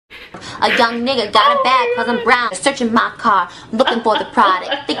A young nigga got a bag cause I'm brown. Searching my car, looking for the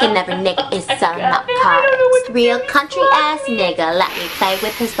product. Thinking every nigga is selling out products. Real country ass nigga, let me play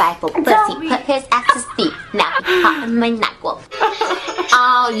with his rifle. Pussy put his ass to sleep. Now he caught in my knuckle.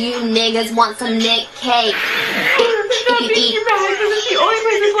 All you niggas want some Nick cake.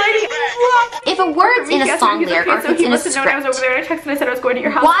 If a word's in a song lyric or if it's in a script, when I was over there, I texted and I said I was going to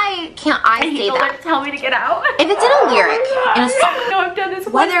your house. Why can't I say that? Tell me to get out. If it's in a lyric, in a song, No, I've done this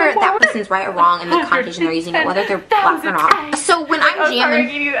whether that person's right or wrong in the connotation they're using it, whether they're black or not. So when I'm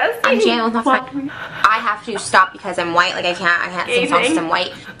jamming with my friend, I have to stop because I'm white. Like I can't sing songs because I'm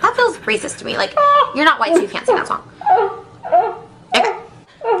white. That feels racist to me. Like you're not white, so you can't sing that song. Okay.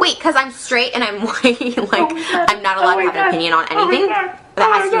 Wait, because I'm straight and I'm white, like I'm not allowed to have an opinion on anything that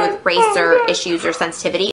has to do with race or issues or sensitivity.